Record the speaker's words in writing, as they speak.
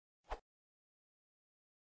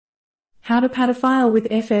How to pad a file with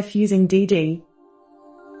FF using DD.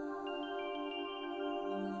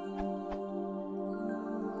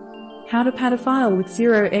 How to pad a file with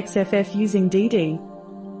 0xFF using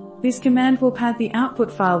DD. This command will pad the output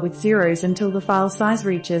file with zeros until the file size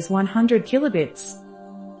reaches 100 kilobits.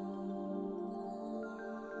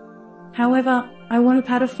 However, I want to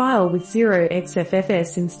pad a file with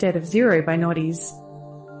 0xFFS instead of 0 binaries.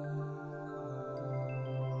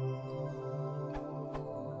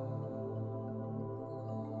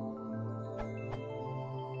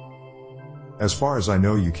 As far as I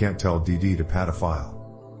know, you can't tell DD to pad a file.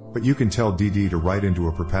 But you can tell DD to write into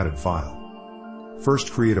a prepadded file.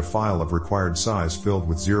 First, create a file of required size filled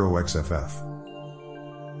with 0xFF.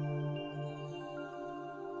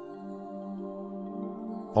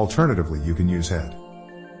 Alternatively, you can use head.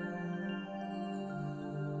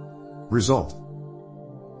 Result.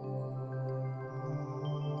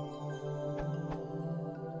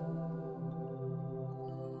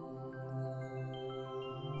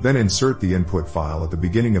 Then insert the input file at the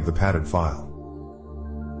beginning of the padded file.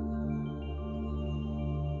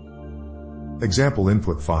 Example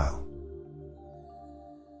input file.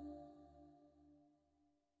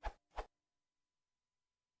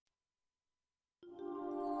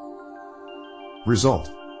 Result.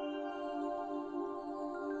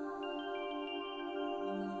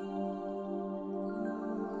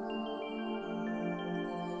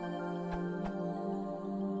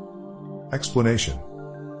 Explanation.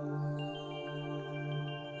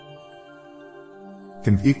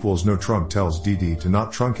 Conv equals no trunc tells DD to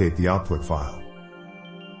not truncate the output file.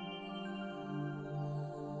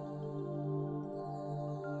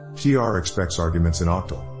 TR expects arguments in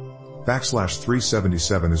octal.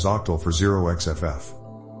 \377 is octal for 0xFF.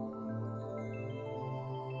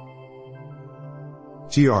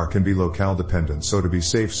 TR can be locale dependent, so to be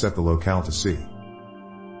safe, set the locale to C.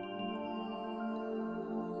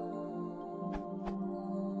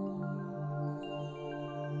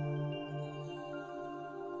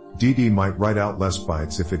 DD might write out less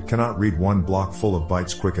bytes if it cannot read one block full of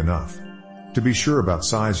bytes quick enough. To be sure about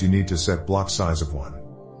size, you need to set block size of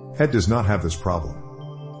 1. Head does not have this problem.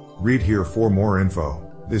 Read here for more info,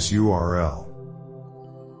 this URL.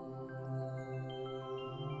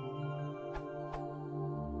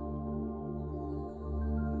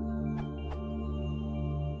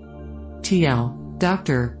 TL,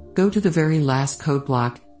 Doctor, go to the very last code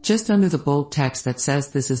block, just under the bold text that says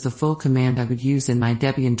this is the full command I would use in my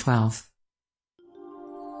Debian 12.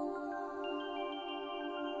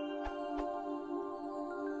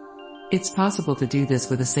 It's possible to do this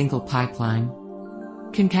with a single pipeline.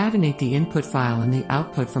 Concatenate the input file and the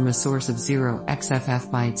output from a source of 0xFF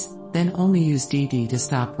bytes, then only use DD to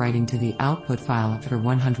stop writing to the output file after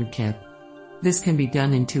 100 kib. This can be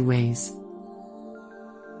done in two ways.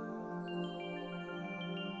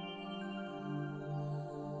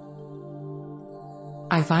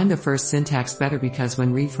 I find the first syntax better because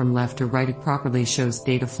when read from left to right it properly shows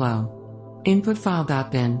data flow. Input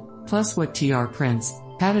file.bin, plus what tr prints,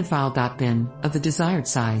 padded file.bin, of the desired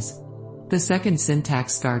size. The second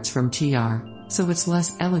syntax starts from tr, so it's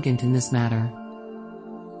less elegant in this matter.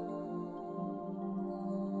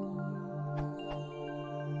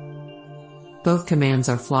 Both commands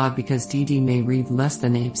are flawed because DD may read less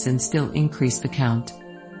than apes and still increase the count.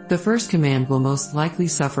 The first command will most likely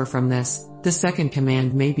suffer from this. The second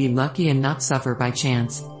command may be lucky and not suffer by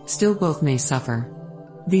chance, still both may suffer.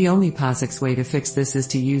 The only POSIX way to fix this is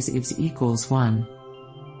to use IVS equals 1.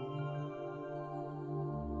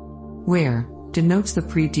 Where denotes the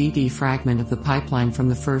pre-DD fragment of the pipeline from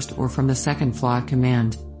the first or from the second flawed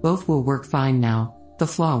command. Both will work fine now, the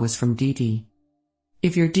flaw was from DD.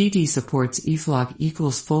 If your DD supports iflog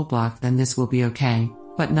equals full block, then this will be okay,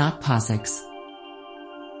 but not POSIX.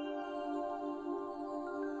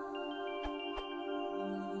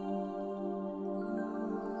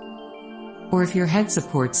 Or if your head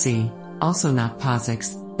supports C, also not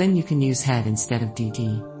POSIX, then you can use head instead of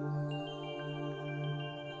DD.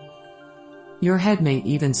 Your head may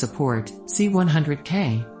even support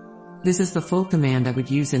C100K. This is the full command I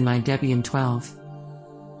would use in my Debian 12.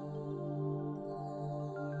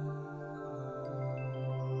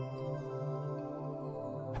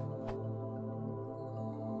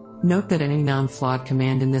 Note that any non-flawed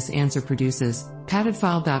command in this answer produces padded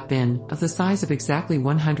file.bin of the size of exactly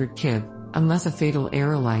 100 kib, unless a fatal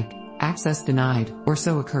error like access denied or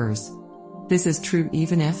so occurs. This is true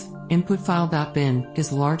even if input file.bin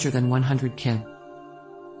is larger than 100 kib.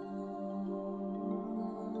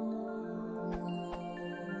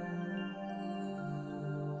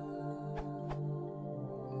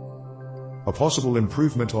 A possible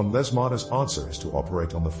improvement on Lesmana's answer is to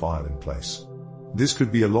operate on the file in place. This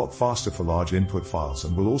could be a lot faster for large input files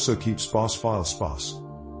and will also keep sparse files sparse.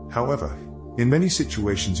 However, in many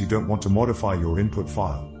situations you don't want to modify your input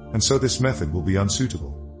file, and so this method will be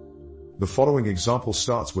unsuitable. The following example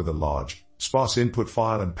starts with a large, sparse input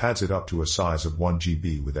file and pads it up to a size of 1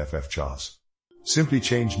 GB with ffchars. Simply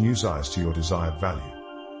change new size to your desired value.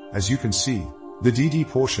 As you can see, the DD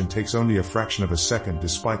portion takes only a fraction of a second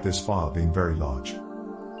despite this file being very large.